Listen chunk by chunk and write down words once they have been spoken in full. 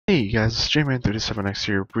guys, it's JMan37X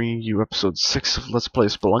here, bringing you episode 6 of Let's Play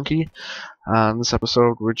Spelunky. In this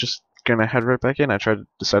episode, we're just gonna head right back in.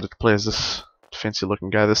 Decided to play as this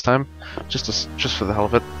fancy-looking guy this time, just for the hell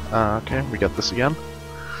of it. Okay, we got this again.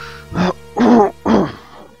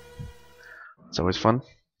 It's always fun.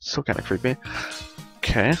 Still kind of creepy.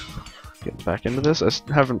 Okay, getting back into this. I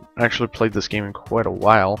haven't actually played this game in quite a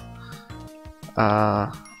while.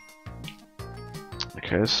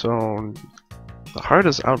 Okay, so the heart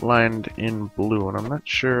is outlined in blue, and I'm not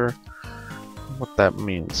sure what that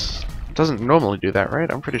means. It doesn't normally do that,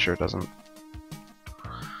 right? I'm pretty sure it doesn't.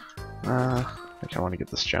 I think I want to get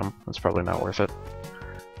this gem. That's probably not worth it.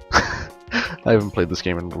 I haven't played this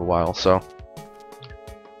game in a little while, so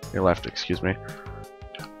you'll have to excuse me.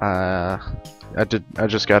 I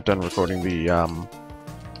just got done recording the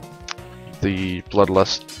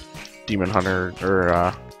Bloodlust Demon Hunter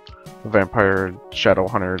or Vampire Shadow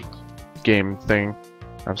Hunter game thing.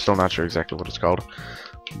 I'm still not sure exactly what it's called,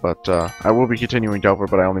 but I will be continuing Delver,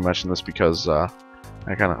 but I only mention this because I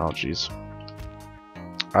kind of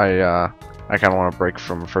I kind of want to break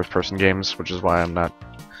from first-person games, which is why I'm not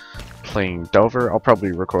playing Delver. I'll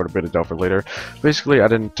probably record a bit of Delver later. Basically, I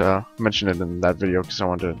didn't mention it in that video because I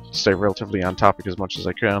wanted to stay relatively on topic as much as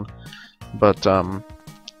I can, but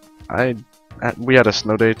we had a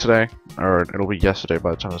snow day today, or it'll be yesterday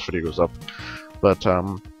by the time this video goes up. But,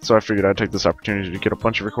 so I figured I'd take this opportunity to get a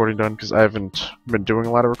bunch of recording done, because I haven't been doing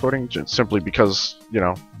a lot of recording, simply because, you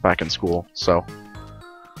know, back in school, so.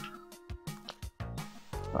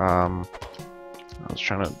 I want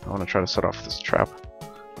to try to set off this trap.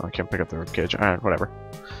 Oh, I can't pick up the ribcage. Alright, whatever.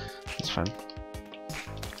 That's fine.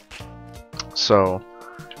 So,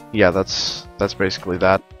 yeah, that's basically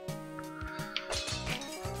that.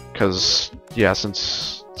 Because, yeah,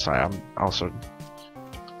 sorry, I'm also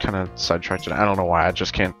kind of sidetracked. I don't know why. I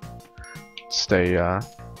just can't stay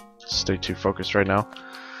too focused right now.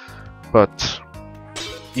 But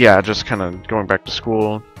yeah, just kind of going back to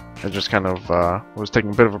school. I just kind of was taking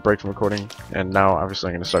a bit of a break from recording, and now obviously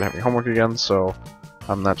I'm going to start having homework again. So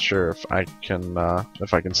I'm not sure if I can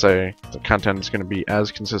say the content is going to be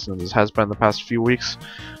as consistent as it has been the past few weeks,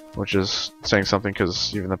 which is saying something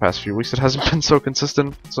because even the past few weeks it hasn't been so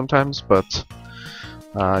consistent sometimes. But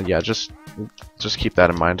yeah, just keep that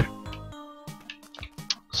in mind.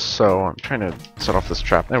 So I'm trying to set off this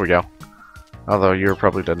trap. There we go. Although you're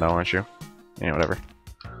probably dead now, aren't you? Yeah, whatever.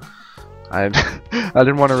 I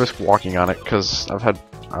didn't want to risk walking on it because I've had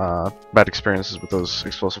bad experiences with those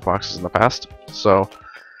explosive boxes in the past. So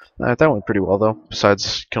that went pretty well though.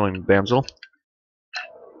 Besides killing the damsel.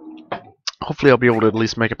 Hopefully I'll be able to at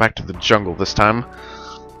least make it back to the jungle this time.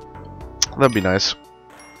 That'd be nice.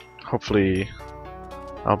 Hopefully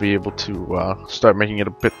I'll be able to start making it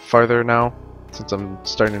a bit farther now, since I'm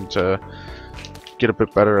starting to get a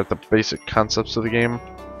bit better at the basic concepts of the game.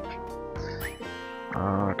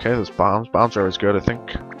 Okay, there's bombs. Bombs are always good, I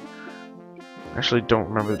think. I actually don't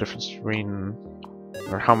remember the difference between,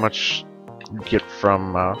 or how much you get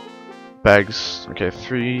from bags. Okay,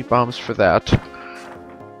 3 bombs for that.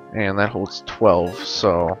 And that holds 12,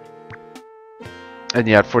 so. And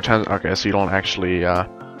yeah, 4 times. Okay, so you don't actually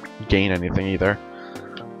gain anything either.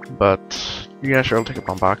 But yeah, sure, I'll take a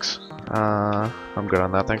bomb box. I'm good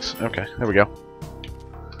on that, thanks. Okay, there we go.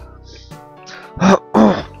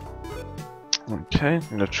 Okay, I'm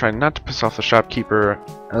gonna try not to piss off the shopkeeper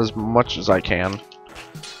as much as I can,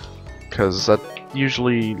 because that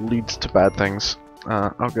usually leads to bad things.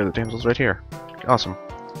 Okay, the damsel's right here. Awesome.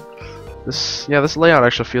 This layout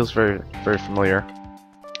actually feels very, very familiar.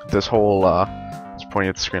 This whole, just pointing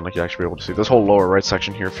at the screen like you actually be able to see. This whole lower right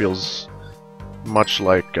section here feels much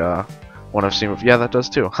like one I've seen with. Yeah, that does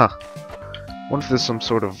too. Huh. Wonder if there's some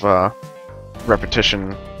sort of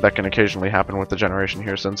repetition that can occasionally happen with the generation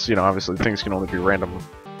here, since, you know, obviously things can only be random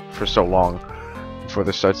for so long before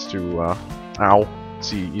there starts to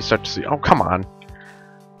you start to see, oh come on,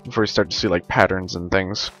 before you start to see like patterns and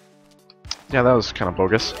things. Yeah, that was kind of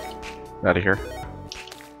bogus. Out of here.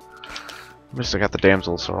 At least I got the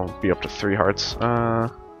damsel, so I'll be up to 3 hearts. I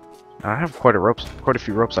have quite a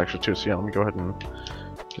few ropes actually too, so yeah, let me go ahead and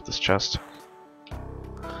get this chest.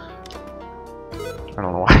 I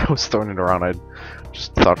don't know why I was throwing it around. I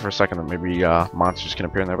just thought for a second that maybe monsters can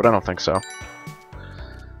appear in there, but I don't think so.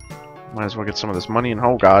 Might as well get some of this money and,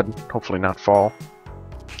 oh god, hopefully not fall.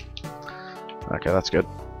 Okay, that's good.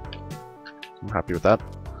 I'm happy with that.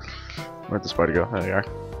 Where'd the spider go? There you are.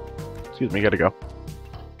 Excuse me, gotta go.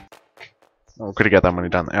 Oh, could've got that money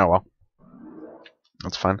down there. Oh well.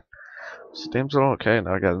 That's fine. So damsel, okay,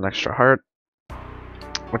 now I got an extra heart.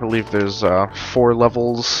 I believe there's 4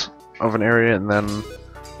 levels of an area, and then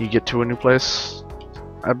you get to a new place.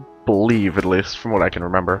 I believe, at least, from what I can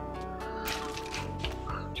remember.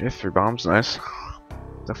 Okay, 3 bombs, nice.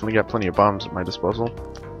 Definitely got plenty of bombs at my disposal.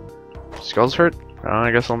 Skulls hurt?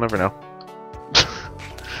 I guess I'll never know.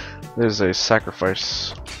 There's a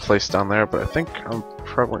sacrifice place down there, but I think I'm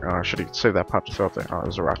probably... Oh, I should save that pop to throw up there. Oh,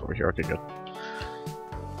 there's a rock over here. Okay, good.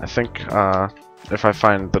 I think if I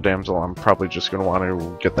find the damsel, I'm probably just going to want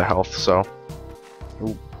to get the health, so...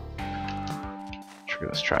 Ooh. Trigger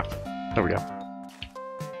this trap. There we go.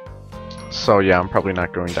 So yeah, I'm probably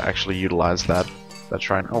not going to actually utilize that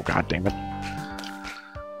shrine. Oh god damn it.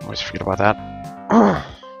 Always forget about that.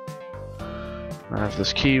 I have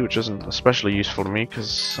this key, which isn't especially useful to me,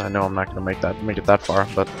 because I know I'm not going to make it that far,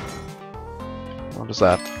 but... What is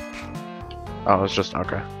that? Oh, it's just...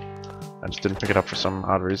 okay. I just didn't pick it up for some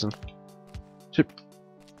odd reason.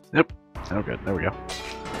 Yep. Oh good, there we go.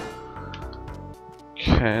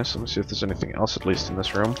 Okay, so let me see if there's anything else at least in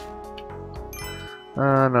this room.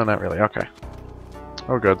 No, not really. Okay.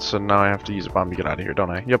 Oh good, so now I have to use a bomb to get out of here, don't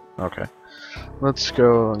I? Yep, okay. Let's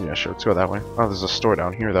go... yeah, sure, let's go that way. Oh, there's a store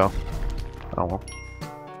down here, though. Oh well.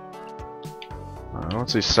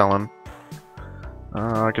 What's he selling?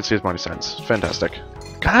 I can see his money signs. Fantastic.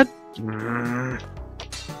 God!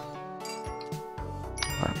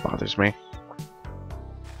 That bothers me.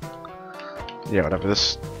 Yeah, whatever.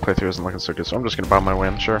 This playthrough isn't looking so good, so I'm just gonna buy my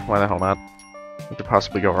win. Sure, why the hell not? What could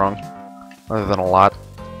possibly go wrong? Other than a lot.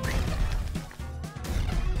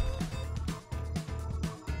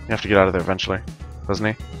 You have to get out of there eventually, doesn't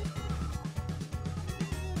he?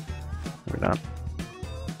 Maybe not.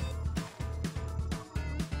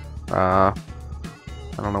 I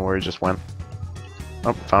don't know where he just went.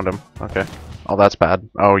 Oh, found him. Okay. Oh, that's bad.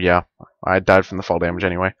 Oh, yeah. I died from the fall damage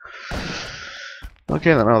anyway.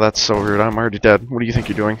 Okay, then. Oh, that's so rude. I'm already dead. What do you think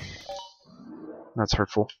you're doing? That's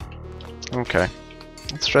hurtful. Okay.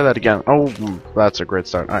 Let's try that again. Oh, that's a great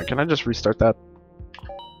start. Alright, can I just restart that?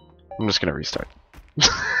 I'm just gonna restart.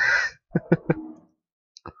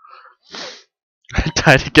 I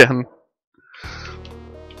died again.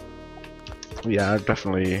 Yeah, I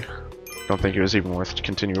definitely don't think it was even worth to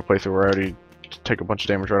continue a playthrough where I already take a bunch of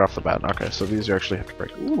damage right off the bat. Okay, so these you actually have to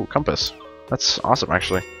break. Ooh, compass. That's awesome,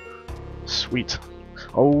 actually. Sweet.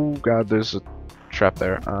 Oh god, there's a trap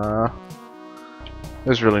there.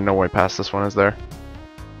 There's really no way past this one, is there?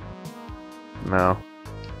 No.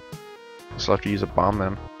 Still have to use a bomb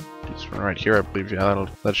then. Use one right here, I believe. Yeah,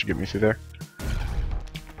 that should get me through there.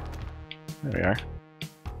 There we are.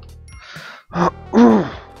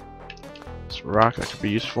 This rock, that could be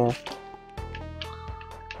useful.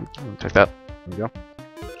 Take that. There we go.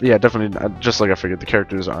 Yeah, definitely, just like I figured, the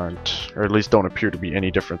characters aren't, or at least don't appear to be any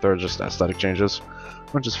different. They're just aesthetic changes,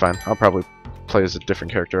 which is fine. I'll probably play as a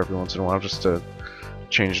different character every once in a while just to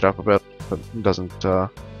change it up a bit, but it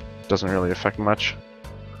doesn't really affect much.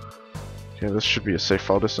 Okay, this should be a safe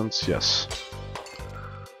fall distance. Yes.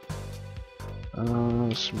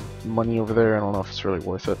 Some money over there. I don't know if it's really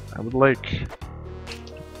worth it. I would like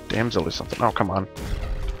damsel or something. Oh, come on.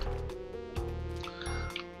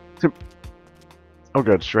 Oh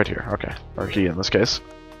good, it's right here. Okay. Or he in this case.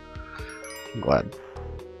 I'm glad.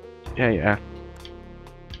 Yeah.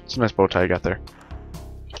 It's a nice bow tie you got there.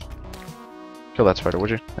 Kill that spider, would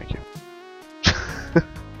you? Thank you.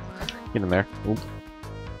 Get in there. Oop.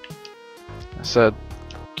 I said,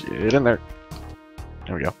 get in there.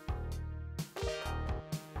 There we go.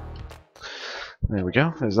 There we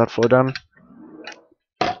go. There's that floor done.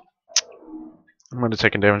 I might have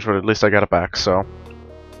taken damage, but at least I got it back, so...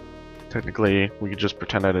 Technically, we could just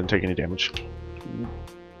pretend I didn't take any damage. There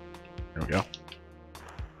we go.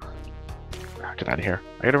 Get out of here.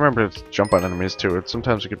 I gotta remember to jump on enemies too.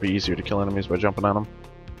 Sometimes it could be easier to kill enemies by jumping on them.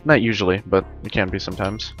 Not usually, but it can be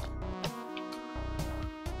sometimes.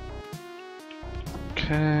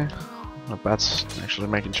 Okay. The bat's actually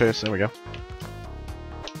making chase. There we go.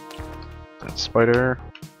 That spider.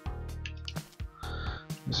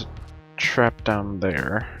 There's a trap down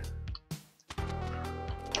there.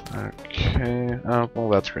 Okay. Oh, well,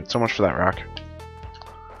 that's great. So much for that rock.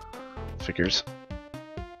 Figures.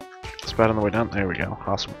 Spat on the way down. There we go.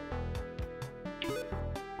 Awesome.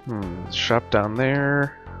 Shop down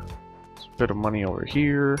there. There's a bit of money over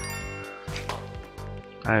here.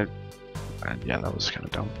 Yeah, that was kind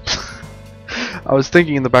of dumb. I was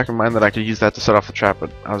thinking in the back of my mind that I could use that to set off the trap,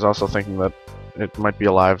 but I was also thinking that it might be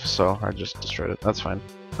alive, so I just destroyed it. That's fine.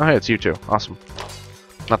 Oh, hey, it's you too. Awesome.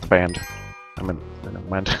 Not the band. Never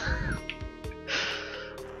mind.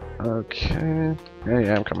 Okay.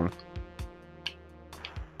 Yeah, I'm coming.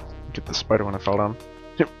 Get the spider when I fell down.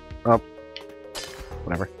 Yep. Up.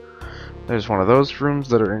 Whatever. There's one of those rooms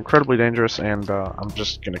that are incredibly dangerous, and I'm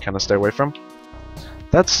just gonna kind of stay away from.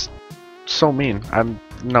 That's so mean. I'm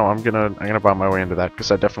gonna bomb my way into that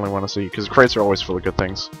because I definitely want to see, because crates are always full of good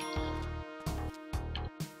things.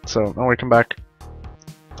 So, oh wait, come back.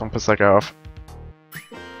 Don't piss that guy off.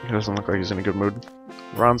 He doesn't look like he's in a good mood.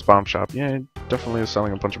 Ron's bomb shop. Yeah, he definitely is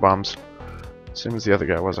selling a bunch of bombs. Same as the other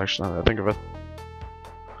guy was, actually, now that I think of it.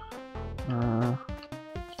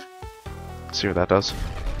 Let's see what that does.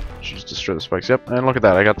 Should just destroy the spikes. Yep, and look at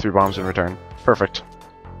that, I got 3 bombs in return. Perfect.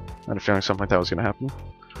 I had a feeling something like that was gonna happen.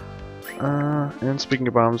 And speaking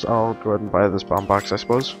of bombs, I'll go ahead and buy this bomb box, I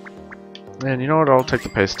suppose. And you know what, I'll take the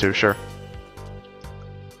paste too, sure.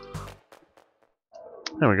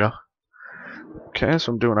 There we go. Okay,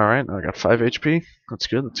 so I'm doing alright. I got 5 HP. That's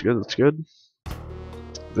good, that's good, that's good.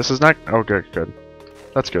 This is not... oh, good, good.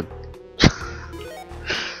 That's good.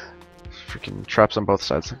 Freaking traps on both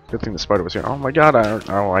sides. Good thing the spider was here. Oh my god,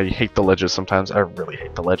 I hate the ledges sometimes. I really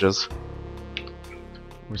hate the ledges.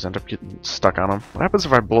 Always end up getting stuck on them. What happens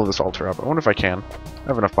if I blow this altar up? I wonder if I can. I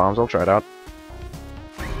have enough bombs, I'll try it out.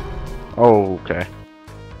 Oh, okay.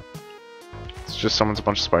 It's just summons a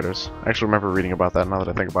bunch of spiders. I actually remember reading about that now that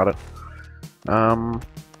I think about it.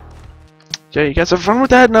 Yeah, you guys have fun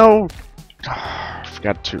with that? No! I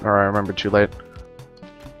forgot to, or I remembered too late.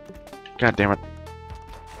 God damn it.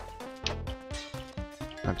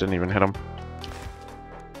 I didn't even hit him.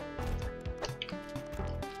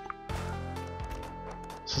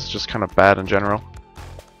 This is just kind of bad in general.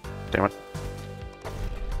 Damn it.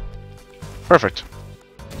 Perfect.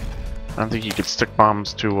 I don't think you could stick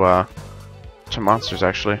bombs to monsters,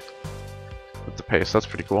 actually. With the pace, that's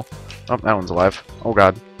pretty cool. Oh, that one's alive. Oh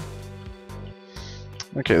god.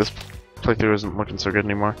 Okay, this playthrough isn't looking so good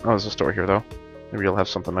anymore. Oh, there's a store here, though. Maybe you'll have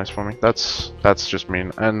something nice for me. That's just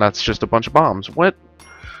mean. And that's just a bunch of bombs. What?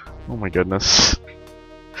 Oh my goodness.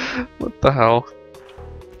 What the hell?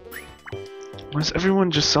 Why does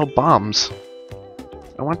everyone just sell bombs?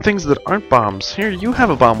 I want things that aren't bombs. Here, you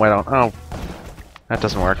have a bomb, why don't... oh. That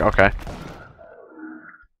doesn't work, okay.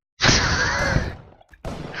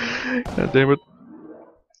 God damn it.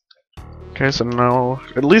 Okay, so now,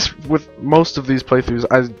 at least with most of these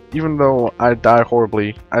playthroughs, even though I die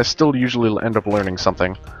horribly, I still usually end up learning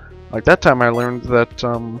something. Like that time I learned that,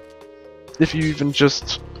 if you even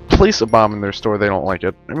just place a bomb in their store, they don't like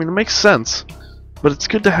it. I mean, it makes sense, but it's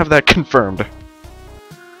good to have that confirmed.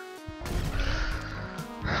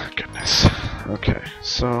 Goodness. Okay,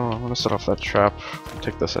 so I'm gonna set off that trap.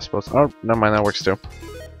 Take this, I suppose. Oh, never mind, that works too.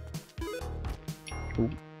 Ooh.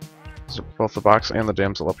 So both the box and the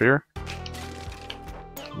damsel up here.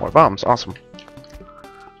 More bombs, awesome.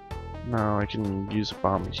 Now I can use a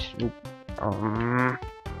bomb. Ooh. There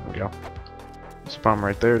we go. There's a bomb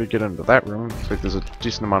right there to get into that room. Looks like there's a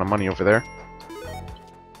decent amount of money over there.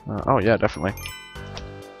 Oh yeah, definitely.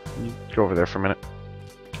 You go over there for a minute.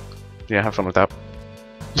 Yeah, have fun with that.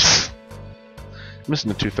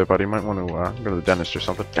 Missing a tooth there, buddy. Might want to go to the dentist or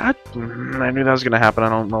something. God, I knew that was gonna happen. I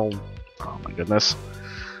don't know. Oh my goodness.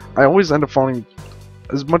 I always end up falling.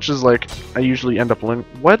 As much as like I usually end up learning.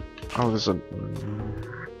 What? Oh, there's a.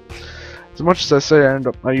 As much as I say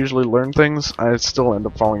I usually learn things, I still end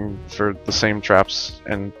up falling for the same traps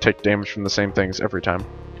and take damage from the same things every time.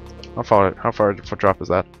 How far of a drop is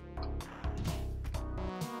that?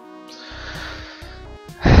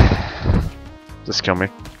 Just kill me.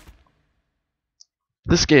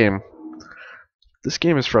 This game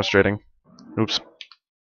is frustrating. Oops.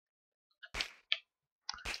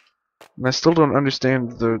 And I still don't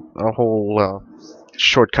understand the whole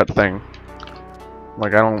shortcut thing.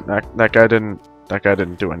 Like that guy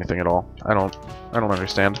didn't do anything at all. I don't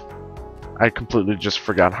understand. I completely just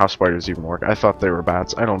forgot how spiders even work. I thought they were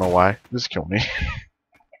bats. I don't know why. Just kill me.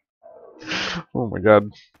 Oh my god.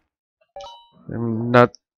 I'm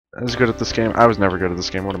not as good at this game. I was never good at this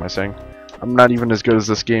game. What am I saying? I'm not even as good as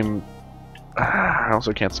this game. I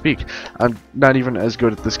also can't speak. I'm not even as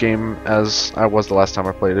good at this game as I was the last time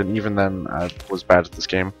I played it. And even then, I was bad at this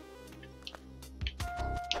game.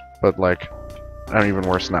 But like, I'm even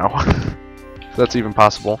worse now. If that's even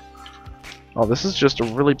possible. Oh, this is just a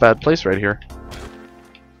really bad place right here.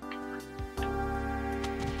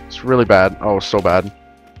 It's really bad. Oh, so bad.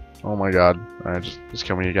 Oh my god. Alright, just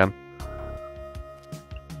kill me again.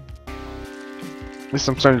 At least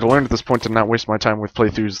I'm starting to learn at this point to not waste my time with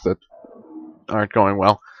playthroughs that aren't going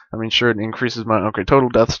well. I mean, sure, it increases my... okay, total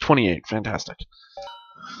deaths, 28. Fantastic.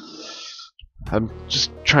 I'm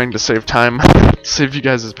just trying to save time. Save you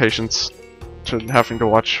guys' patience to having to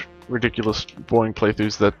watch ridiculous, boring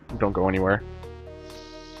playthroughs that don't go anywhere.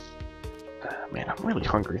 Man, I'm really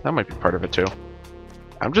hungry. That might be part of it, too.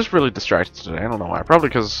 I'm just really distracted today. I don't know why. Probably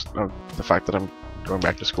because of the fact that I'm going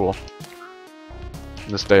back to school.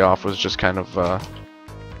 This day off was just kind of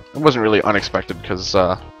It wasn't really unexpected because,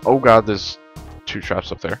 oh god, there's 2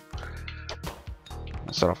 traps up there.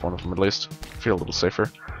 I'll set off one of them at least. Feel a little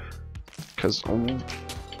safer. Because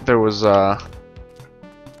there was, at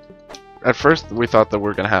first we thought that we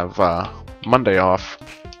were going to have Monday off.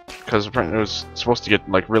 Because apparently it was supposed to get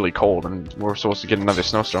like really cold and we were supposed to get another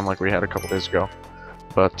snowstorm like we had a couple days ago.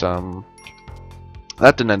 But,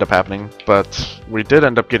 that didn't end up happening. But we did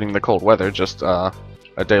end up getting the cold weather just, a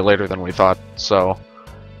day later than we thought. So,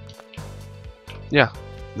 yeah.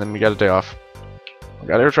 Then we got a day off. We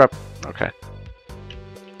got air trap. Okay.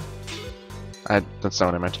 That's not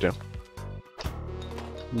what I meant to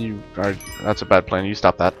do. That's a bad plan. You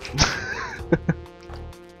stop that.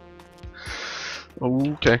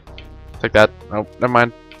 Okay. Take that. Oh, never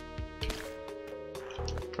mind.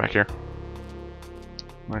 Back here.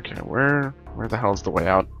 Okay, where the hell's the way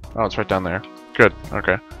out? Oh, it's right down there. Good.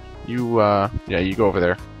 Okay. You, yeah, you go over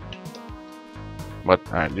there. What?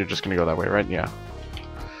 Alright, you're just gonna go that way, right? Yeah.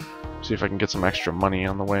 See if I can get some extra money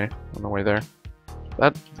on the way there.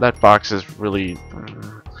 That box is really...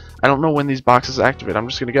 I don't know when these boxes activate. I'm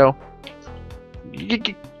just gonna go.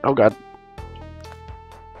 Oh god.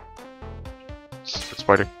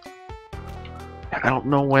 Spider. I don't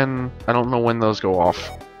know when those go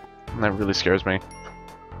off. And that really scares me.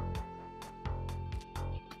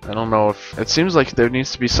 I don't know if... It seems like there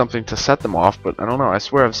needs to be something to set them off, but I don't know. I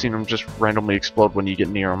swear I've seen them just randomly explode when you get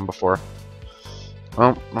near them before.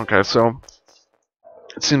 Well, okay, so...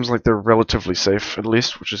 It seems like they're relatively safe, at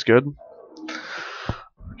least, which is good.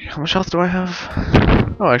 How much health do I have?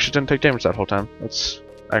 Oh, I actually didn't take damage that whole time. That's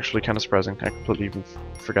actually kind of surprising. I completely even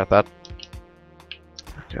forgot that.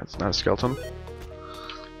 Okay, it's not a skeleton.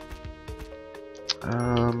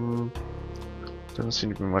 Doesn't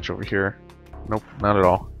seem to be much over here. Nope, not at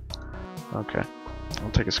all. Okay.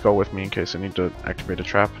 I'll take a skull with me in case I need to activate a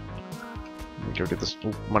trap. Let me go get this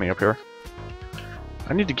money up here.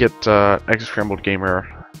 I need to get X-Scrambled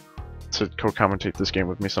Gamer to co-commentate this game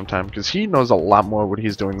with me sometime, because he knows a lot more what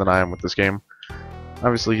he's doing than I am with this game.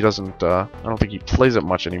 Obviously he doesn't, I don't think he plays it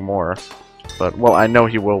much anymore, but, well, I know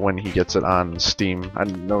he will when he gets it on Steam. I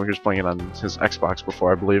know he was playing it on his Xbox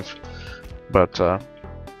before, I believe, but,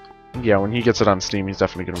 yeah, when he gets it on Steam, he's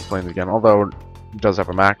definitely going to be playing it again, although he does have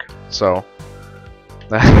a Mac, so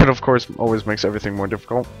that, of course, always makes everything more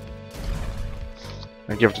difficult.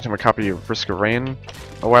 I gave him a copy of Risk of Rain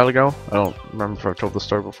a while ago. I don't remember if I've told the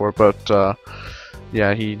story before, but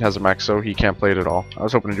yeah, he has a Mac, so he can't play it at all. I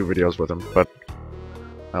was hoping to do videos with him, but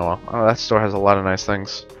oh well. Oh, that store has a lot of nice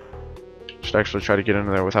things. Should actually try to get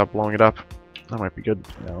into there without blowing it up. That might be good.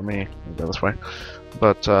 Yeah, let me go this way.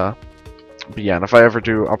 But yeah, and if I ever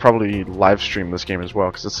do, I'll probably live stream this game as well,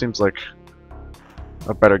 because it seems like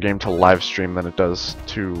a better game to live stream than it does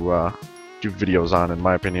to do videos on, in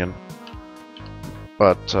my opinion.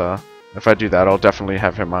 But if I do that, I'll definitely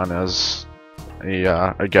have him on as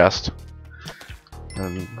a guest,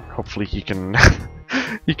 and hopefully he can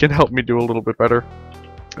he can help me do a little bit better.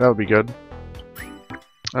 That would be good.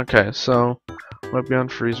 Okay, so might be on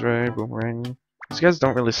Freeze Ray, Boomerang. These guys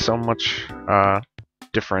don't really sell much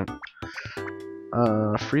different.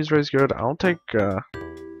 Freeze Ray's good. I'll take.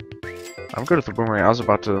 I'm good with the Boomerang. I was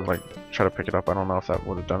about to like try to pick it up. I don't know if that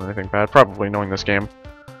would have done anything bad. Probably, knowing this game.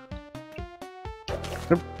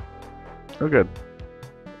 Oh, good.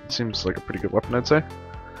 It seems like a pretty good weapon, I'd say.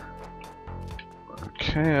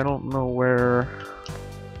 Okay, I don't know where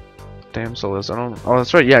Damsel is. I don't. Oh,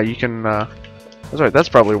 that's right. Yeah, you can. That's right. That's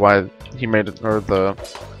probably why he made it, or the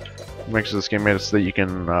makes this game made it so that you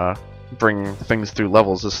can bring things through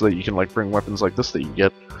levels, is so that you can like bring weapons like this that you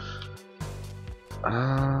get.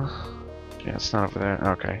 Yeah, it's not over there.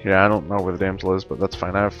 Okay. Yeah, I don't know where the Damsel is, but that's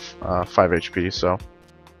fine. I have 5 HP, so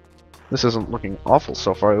this isn't looking awful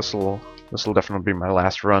so far. This will definitely be my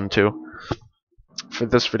last run too for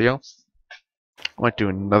this video. I might do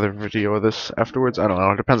another video of this afterwards. I don't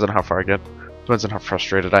know. It depends on how far I get. Depends on how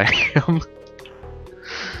frustrated I am.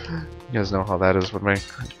 You guys know how that is with me.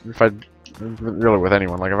 If I really with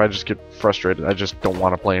anyone, like if I just get frustrated, I just don't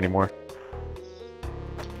want to play anymore.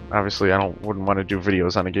 Obviously, wouldn't want to do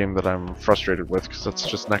videos on a game that I'm frustrated with, because that's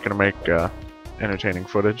just not going to make entertaining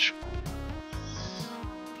footage.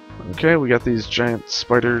 Okay, we got these giant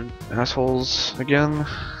spider assholes again.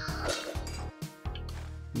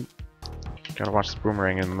 Gotta watch the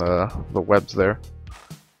Boomerang and the webs there.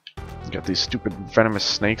 You got these stupid venomous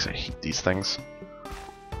snakes. I hate these things.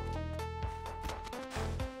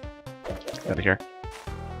 Out of here.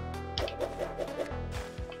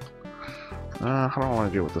 I don't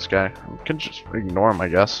want to deal with this guy. I can just ignore him, I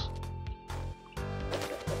guess.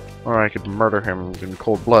 Or I could murder him in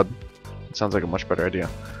cold blood. It sounds like a much better idea.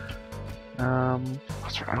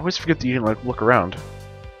 that's right. I always forget that you can like look around.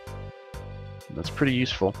 That's pretty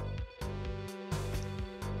useful.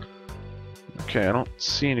 Okay, I don't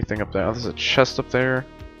see anything up there. Oh, there's a chest up there.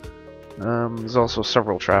 There's also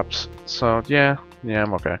several traps. So yeah,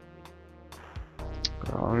 I'm okay.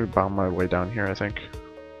 Let me bomb my way down here, I think.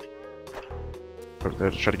 Put it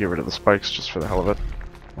there to try to get rid of the spikes, just for the hell of it.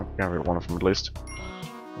 I got rid of one of them at least.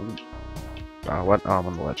 What? Oh, I'm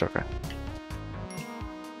on the ledge, okay.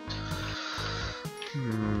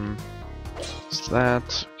 What's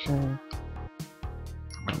that? Okay.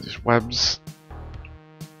 These webs.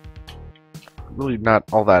 Really not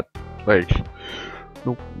all that, like...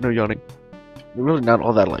 Nope, no yawning. They're really not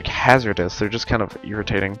all that, like, hazardous. They're just kind of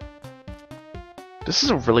irritating. This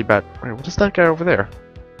is a really bad... Wait, what is that guy over there?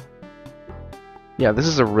 Yeah, this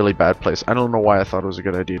is a really bad place. I don't know why I thought it was a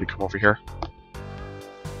good idea to come over here.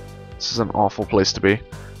 This is an awful place to be.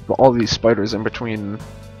 But all these spiders in between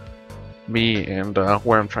me and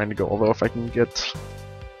where I'm trying to go. Although if I can get...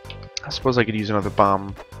 I suppose I could use another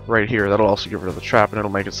bomb right here. That'll also get rid of the trap, and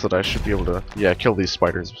it'll make it so that I should be able to, yeah, kill these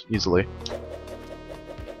spiders easily.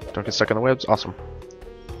 Don't get stuck in the webs. Awesome.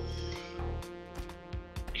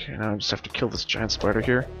 Okay, now I just have to kill this giant spider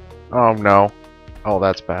here. Oh no. Oh,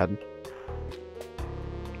 that's bad.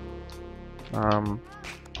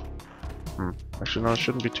 Actually, no, it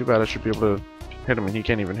shouldn't be too bad. I should be able to hit him, and he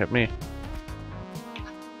can't even hit me.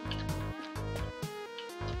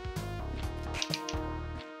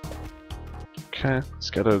 Okay,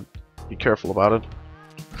 just gotta be careful about it.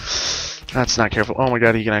 That's not careful. Oh my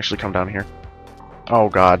god, he can actually come down here. Oh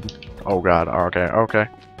god. Oh god. Okay, okay.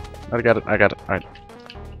 I got it. Alright.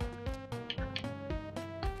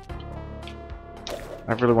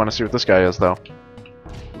 I really want to see what this guy is, though.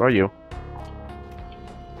 What are you?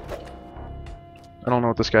 I don't know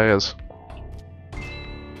what this guy is.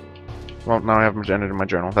 Well, now I have him entered in my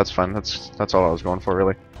journal. That's fine. That's all I was going for,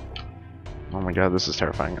 really. Oh my god, this is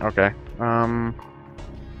terrifying. Okay.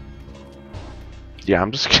 Yeah,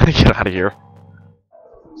 I'm just gonna get out of here.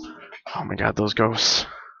 Oh my god, those ghosts.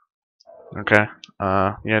 Okay.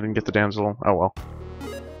 Yeah, I didn't get the damsel. Oh well.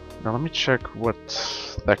 Now let me check what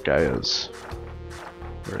that guy is.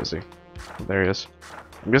 Where is he? Oh, there he is.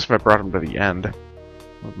 I guess if I brought him to the end.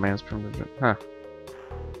 Man's primitive. Huh.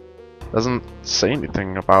 Doesn't say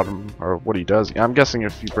anything about him or what he does. I'm guessing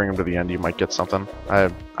if you bring him to the end, you might get something.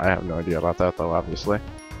 I have no idea about that though, obviously.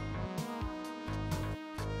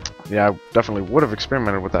 Yeah, I definitely would have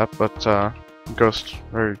experimented with that, but Ghost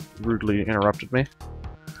very rudely interrupted me.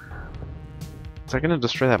 Is that gonna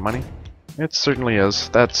destroy that money? It certainly is.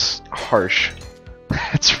 That's harsh.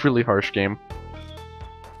 It's really harsh, game.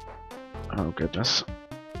 Oh goodness.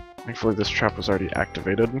 Thankfully this trap was already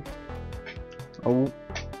activated. Oh.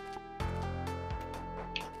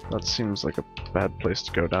 That seems like a bad place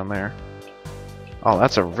to go down there. Oh,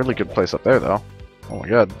 that's a really good place up there, though. Oh my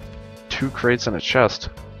god. 2 crates and a chest.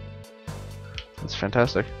 That's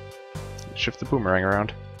fantastic. Shift the boomerang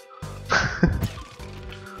around.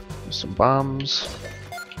 Some bombs.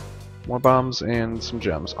 More bombs and some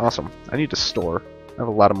gems. Awesome. I need to store. I have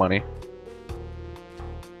a lot of money.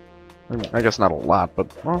 I guess not a lot,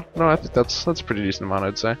 but well, no, I think that's a pretty decent amount,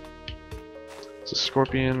 I'd say. There's a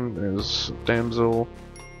scorpion, there's a damsel.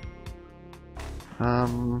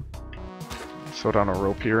 Throw down a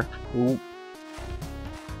rope here. Ooh.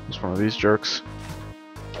 There's one of these jerks.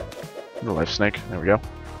 The life snake. There we go.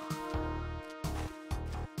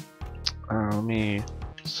 Let me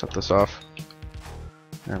set this off.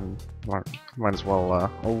 And might as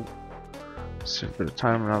well, oh. Save a bit of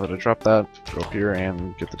time now that I dropped that. Go up here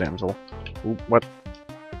and get the damsel. Ooh, what?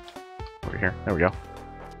 Over here. There we go.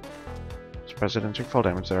 Surprised I didn't take fall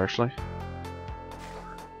damage there, actually.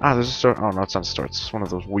 Ah, there's a store. Oh, no, it's not a store. It's one of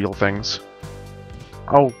those wheel things.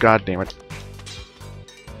 Oh, god damn it.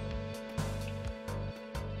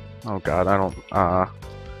 Oh, god, I don't,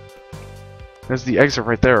 there's the exit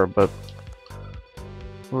right there, but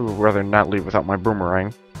I would rather not leave without my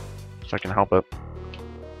boomerang, if I can help it.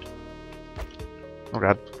 Oh,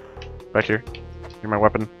 god. Back here. Give me my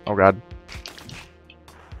weapon. Oh, god.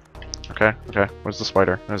 Okay, okay. Where's the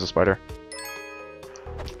spider? There's a spider.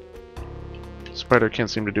 Spider can't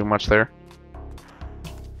seem to do much there.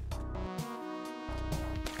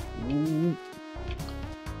 Ooh.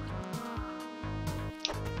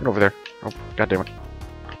 Get over there. Oh, god damn it.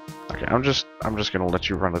 Okay, I'm just gonna let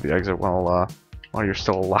you run to the exit while you're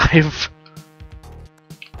still alive.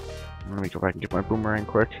 Let me go back and get my boomerang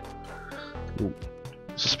quick. Ooh.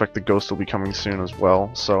 I suspect the ghost will be coming soon as well,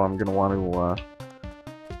 so I'm gonna want to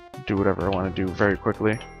do whatever I want to do very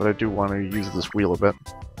quickly. But I do want to use this wheel a bit.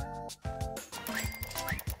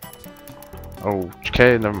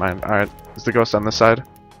 Okay, never mind. Alright, Is the ghost on this side?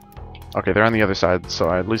 Okay, they're on the other side, so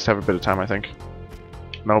I at least have a bit of time, I think.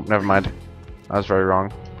 Nope, never mind. I was very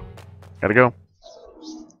wrong. Gotta go.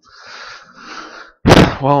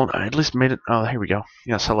 Well, I at least made it. Oh, here we go.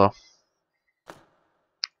 Yes, hello.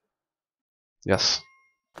 Yes.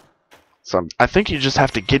 So I think you just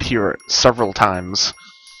have to get here several times,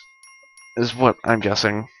 is what I'm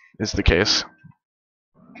guessing is the case.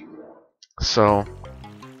 So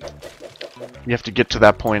you have to get to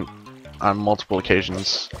that point on multiple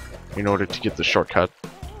occasions in order to get the shortcut.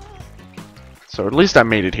 So at least I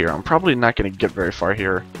made it here. I'm probably not going to get very far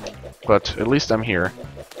here, but at least I'm here.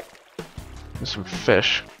 There's some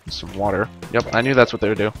fish, some water. Yep, I knew that's what they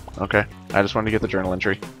would do. Okay, I just wanted to get the journal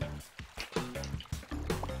entry.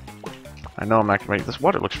 I know I'm not going to make this.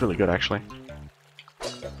 Water looks really good, actually.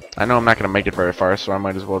 I know I'm not going to make it very far, so I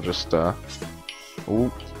might as well just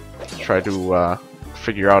try to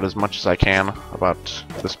figure out as much as I can about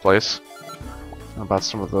this place, about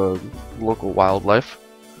some of the local wildlife,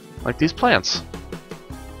 like these plants.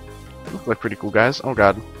 Look like pretty cool guys. Oh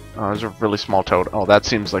god, there's a really small toad. Oh, that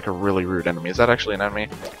seems like a really rude enemy. Is that actually an enemy?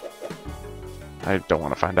 I don't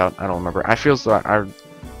want to find out. I don't remember. I feel that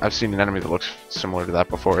I've seen an enemy that looks similar to that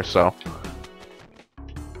before. So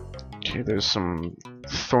okay, there's some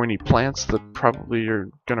thorny plants that probably are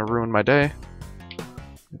gonna ruin my day.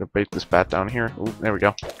 I'm gonna bait this bat down here. Ooh, there we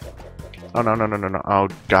go. Oh no no no no no! Oh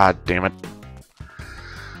god damn it!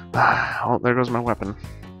 Oh, there goes my weapon.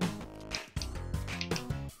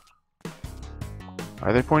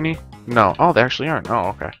 Are they pointy? No. Oh, they actually aren't. Oh,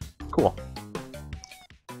 okay. Cool.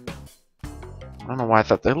 I don't know why I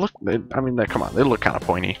thought they look. I mean, come on, they look kind of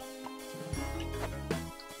pointy.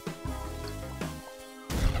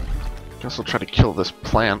 Guess I'll try to kill this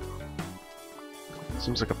plant.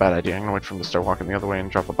 Seems like a bad idea. I'm gonna wait for him to start walking the other way and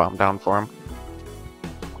drop a bomb down for him.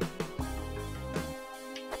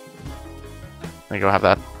 There you go, have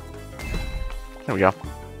that. There we go.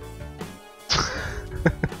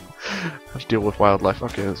 Have to deal with wildlife.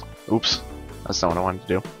 Okay, oops. That's not what I wanted to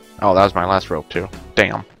do. Oh, that was my last rope, too.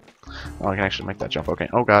 Damn. Oh, I can actually make that jump. Okay.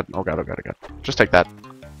 Oh god, oh god, oh god, oh god. Just take that.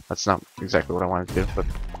 That's not exactly what I wanted to do, but...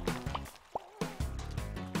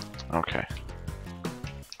 okay.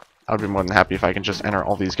 I would be more than happy if I can just enter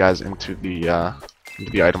all these guys into the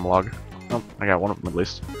item log. Oh, I got one of them at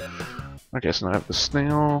least. Okay, so now I have the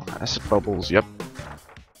snail, acid bubbles, yep.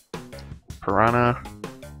 Piranha.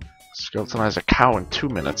 Skeletonize a cow in 2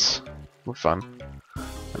 minutes. What fun.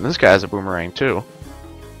 And this guy has a boomerang too.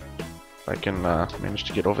 If I can manage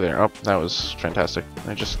to get over there. Oh, that was fantastic.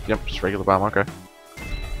 Just regular bomb, okay.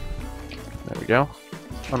 There we go.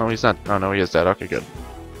 Oh no, he's not. Oh no, he is dead. Okay, good.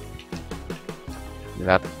 Do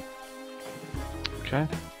that. Okay.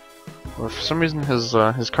 Well, for some reason his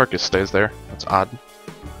carcass stays there. That's odd.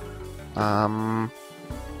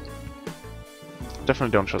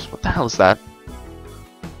 Definitely don't trust. What the hell is that?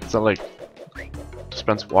 Is that like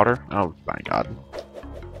dispense water? Oh my god.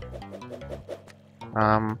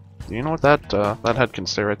 You know what? That head can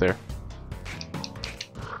stay right there.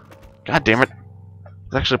 God damn it! I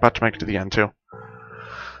was actually about to make it to the end too.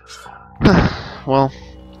 Well,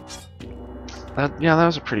 yeah, that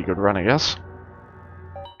was a pretty good run, I guess.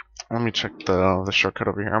 Let me check the shortcut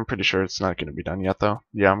over here. I'm pretty sure it's not going to be done yet, though.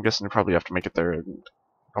 Yeah, I'm guessing you probably have to make it there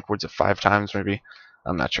upwards of 5 times, maybe.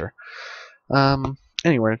 I'm not sure.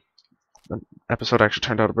 Anyway, the episode actually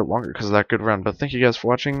turned out a bit longer because of that good run. But thank you guys for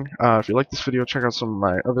watching. If you like this video, check out some of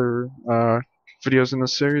my other videos in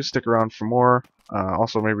this series. Stick around for more.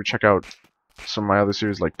 Also, maybe check out some of my other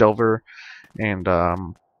series like Delver and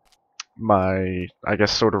my, I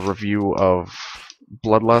guess, sort of review of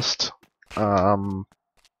Bloodlust.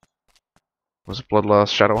 Was it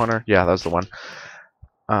Bloodlust Shadowhunter? Yeah, that's the one.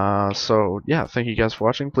 So yeah, thank you guys for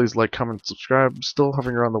watching. Please like, comment, subscribe. Still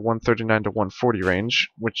hovering around the 139 to 140 range,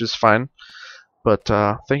 which is fine. But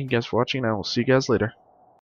thank you guys for watching, and I will see you guys later.